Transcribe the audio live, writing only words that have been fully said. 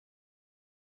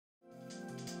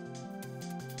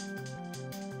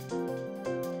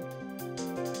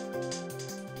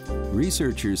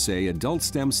Researchers say adult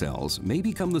stem cells may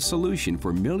become the solution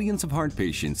for millions of heart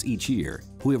patients each year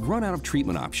who have run out of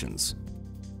treatment options.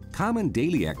 Common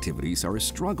daily activities are a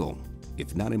struggle,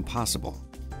 if not impossible.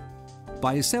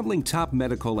 By assembling top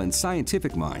medical and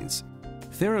scientific minds,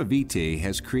 TheraVitae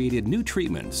has created new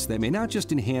treatments that may not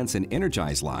just enhance and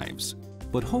energize lives,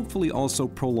 but hopefully also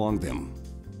prolong them.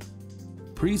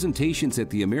 Presentations at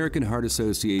the American Heart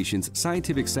Association's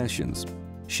scientific sessions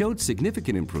showed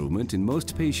significant improvement in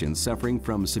most patients suffering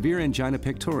from severe angina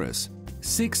pectoris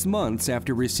 6 months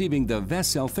after receiving the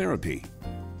Vescell therapy,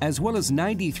 as well as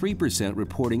 93%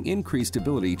 reporting increased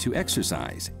ability to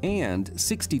exercise, and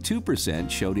 62%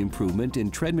 showed improvement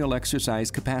in treadmill exercise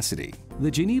capacity.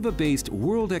 The Geneva-based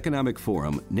World Economic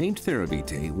Forum named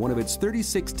TheraVitae one of its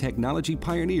 36 technology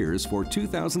pioneers for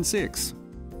 2006.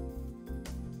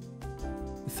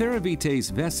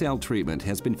 TheraVitaes Vescell treatment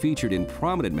has been featured in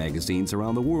prominent magazines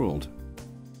around the world.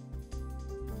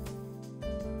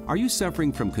 Are you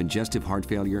suffering from congestive heart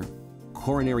failure,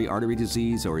 coronary artery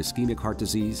disease or ischemic heart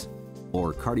disease,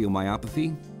 or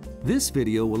cardiomyopathy? This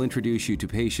video will introduce you to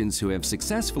patients who have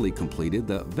successfully completed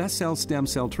the Vescell stem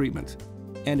cell treatment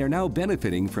and are now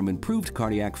benefiting from improved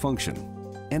cardiac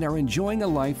function and are enjoying a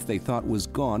life they thought was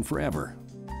gone forever.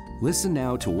 Listen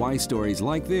now to why stories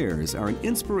like theirs are an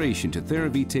inspiration to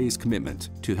TheraVitae's commitment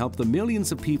to help the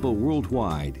millions of people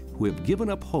worldwide who have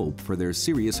given up hope for their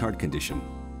serious heart condition.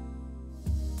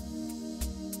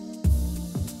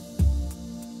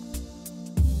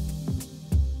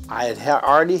 I had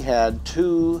already had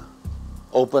 2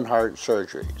 open heart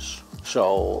surgeries,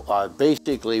 so I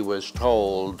basically was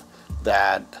told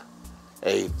that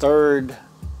a 3rd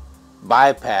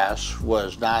bypass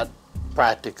was not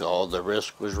practical. The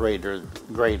risk was greater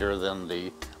than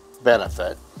the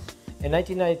benefit. In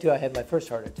 1992, I had my first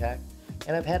heart attack,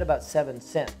 and I've had about 7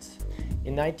 since.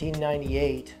 In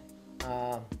 1998,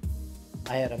 I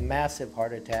had a massive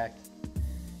heart attack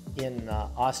in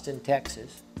Austin,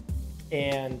 Texas.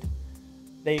 And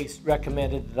they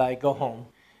recommended that I go home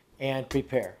and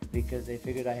prepare because they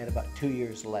figured I had about 2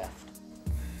 years left.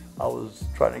 I was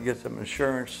trying to get some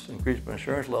insurance, increase my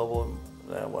insurance level, and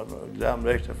when the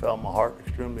examination I found my heart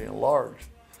extremely enlarged.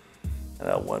 And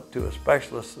I went to a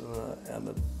specialist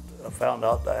and I found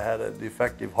out that I had a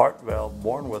defective heart valve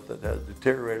born with it that had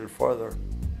deteriorated further.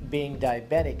 Being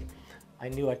diabetic, I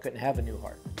knew I couldn't have a new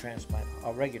heart transplant,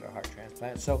 a regular heart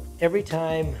transplant. So every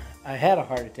time I had a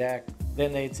heart attack,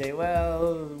 then they'd say,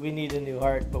 well, we need a new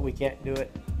heart, but we can't do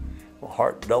it. My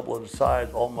heart doubled in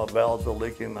size, all my valves were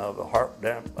leaking, I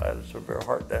had a severe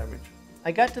heart damage.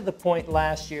 I got to the point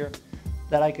last year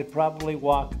that I could probably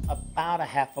walk about a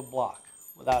half a block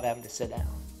without having to sit down.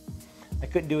 I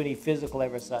couldn't do any physical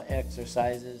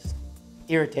exercises,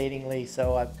 irritatingly,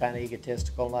 so I'm kind of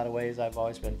egotistical in a lot of ways. I've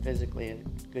always been physically in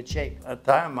good shape. At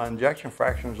the time, my injection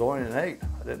fraction was only an 8.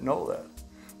 I didn't know that.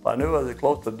 But I knew I was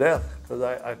close to death because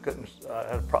I had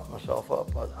to prop myself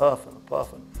up. I was huffing and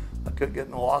puffing. I couldn't get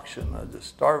no oxygen. I was just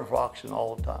starving for oxygen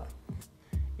all the time.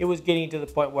 It was getting to the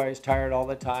point where I was tired all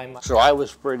the time. So I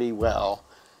was pretty well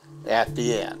at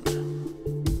the end.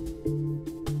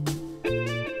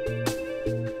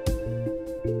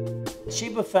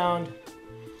 Sheba found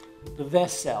the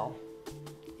Vescell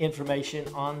information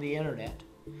on the internet,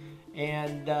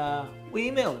 and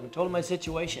we emailed him and told him my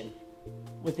situation.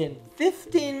 Within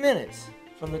 15 minutes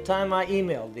from the time I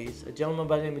emailed these, a gentleman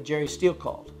by the name of Jerry Steele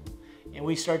called, and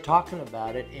we started talking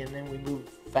about it, and then we moved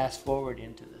fast forward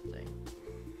into the thing.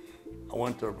 I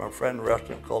went to my friend's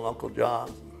restaurant called Uncle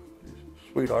John's. He's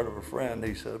a sweetheart of a friend.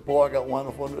 He said, boy, I got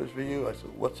wonderful news for you. I said,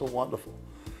 what's so wonderful?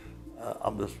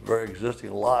 I'm just very existing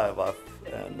alive.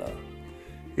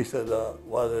 He said,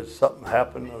 well, there's something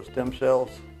happened to stem cells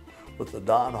with the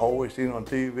Don hole we seen on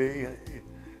TV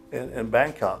in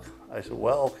Bangkok. I said,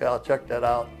 well, okay, I'll check that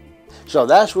out. So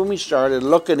that's when we started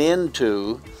looking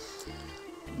into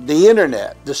the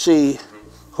internet to see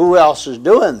who else is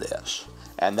doing this.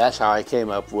 And that's how I came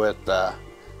up with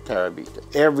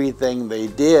TheraVitae. Everything they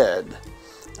did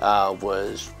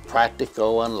was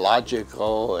practical and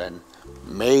logical and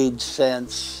made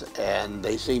sense, and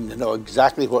they seemed to know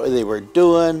exactly what they were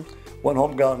doing. Went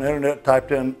home, got on the internet,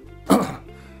 typed in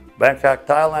Bangkok,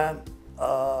 Thailand,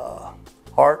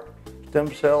 heart,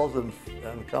 stem cells, and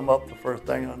come up, the first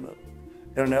thing on the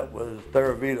internet was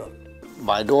TheraVitae.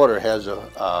 My daughter has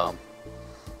a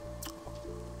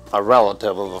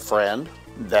relative of a friend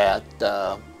that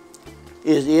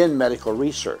is in medical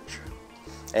research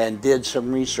and did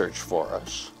some research for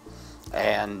us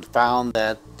and found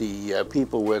that the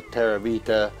people with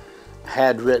TheraVitae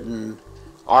had written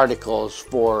articles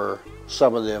for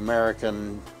some of the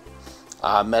American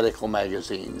medical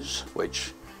magazines,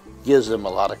 which gives them a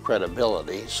lot of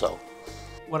credibility. So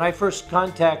when I first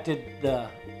contacted the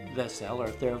Vescell or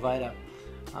TheraVitae,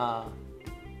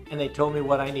 and they told me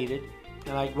what I needed,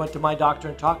 and I went to my doctor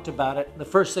and talked about it, the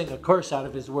first thing, of course, out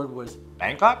of his word was,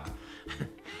 Bangkok?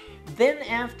 Then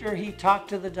after he talked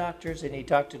to the doctors and he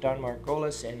talked to Don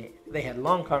Margolis and they had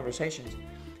long conversations,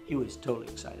 he was totally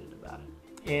excited about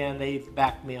it. And they've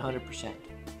backed me 100%.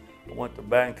 I went to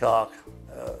Bangkok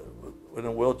in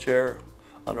a wheelchair,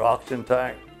 under oxygen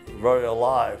tank, very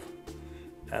alive.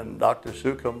 And Dr.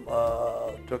 Sukum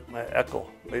took my echo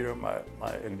meter, my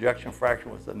ejection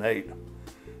fraction was an 8.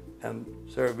 And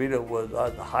TheraVitae was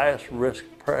the highest risk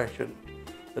patient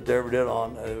that they ever did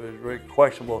on. It was very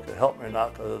questionable if it helped me or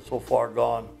not, because it's so far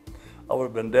gone. I would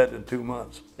have been dead in 2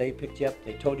 months. They picked you up,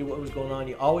 they told you what was going on.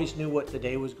 You always knew what the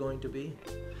day was going to be.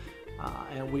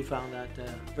 And we found that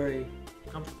very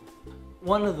comfortable.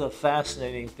 One of the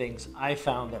fascinating things I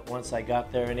found that once I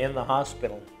got there and in the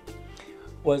hospital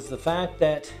was the fact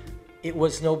that it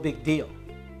was no big deal.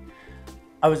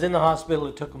 I was in the hospital,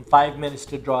 it took them 5 minutes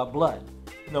to draw blood.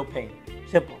 No pain,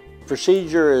 simple.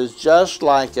 procedure is just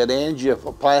like an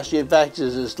angioplasty. In fact, it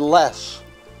is less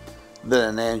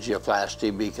than an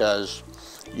angioplasty, because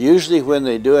usually when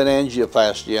they do an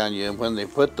angioplasty on you, when they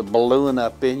put the balloon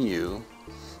up in you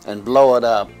and blow it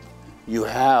up, you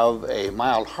have a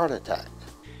mild heart attack.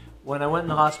 When I went in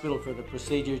the hospital for the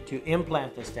procedure to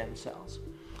implant the stem cells,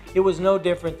 it was no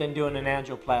different than doing an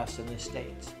angioplasty in the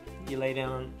States. You lay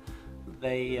down,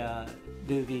 they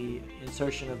do the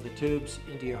insertion of the tubes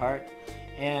into your heart,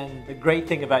 and the great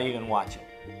thing about it, you can watch it.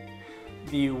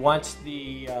 You watch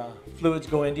the fluids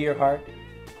go into your heart,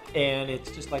 and it's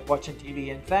just like watching TV.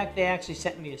 In fact, they actually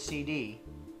sent me a CD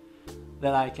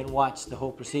that I can watch the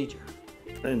whole procedure.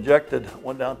 Injected,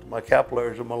 went down to my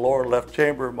capillaries in my lower left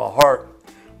chamber of my heart,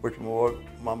 which was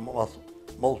my most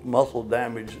muscle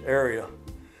damaged area.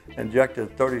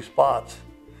 Injected 30 spots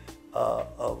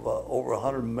of over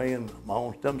 100 million of my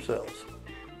own stem cells.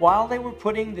 While they were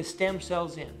putting the stem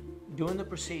cells in, doing the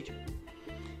procedure,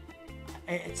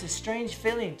 it's a strange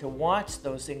feeling to watch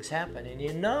those things happen, and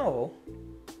you know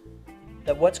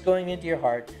that what's going into your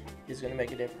heart is going to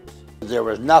make a difference. There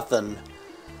was nothing,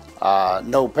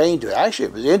 no pain to it. Actually,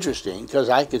 it was interesting because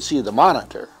I could see the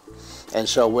monitor. And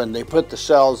so when they put the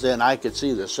cells in, I could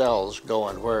see the cells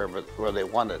going where they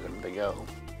wanted them to go.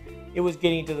 It was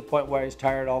getting to the point where I was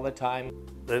tired all the time.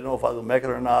 They didn't know if I would make it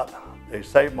or not. They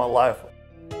saved my life.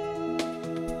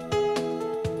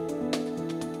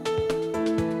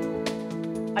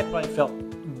 I probably felt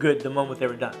good the moment they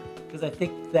were done, because I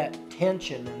think that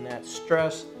tension and that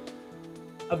stress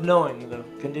of knowing the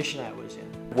condition I was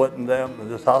in. Wasn't them in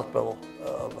this hospital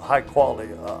of high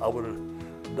quality, I would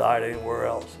have died anywhere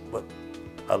else. But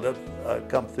I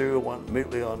come through, went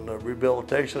immediately on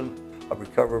rehabilitation. I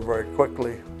recovered very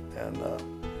quickly and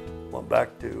went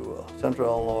back to Central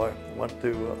Illinois, went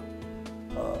to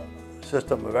a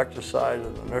system of exercise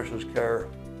and the nurse's care.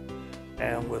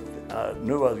 And I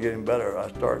knew I was getting better. I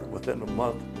started within a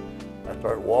month. I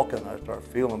started walking. I started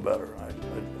feeling better.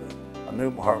 I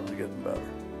knew my heart was getting better.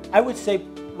 I would say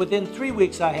within 3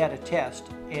 weeks I had a test,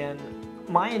 and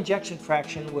my injection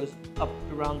fraction was up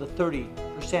around the 30%,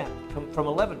 from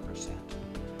 11%.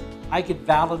 I could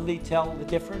validly tell the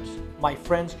difference. My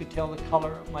friends could tell the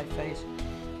color of my face.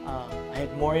 I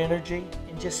had more energy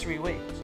in just 3 weeks.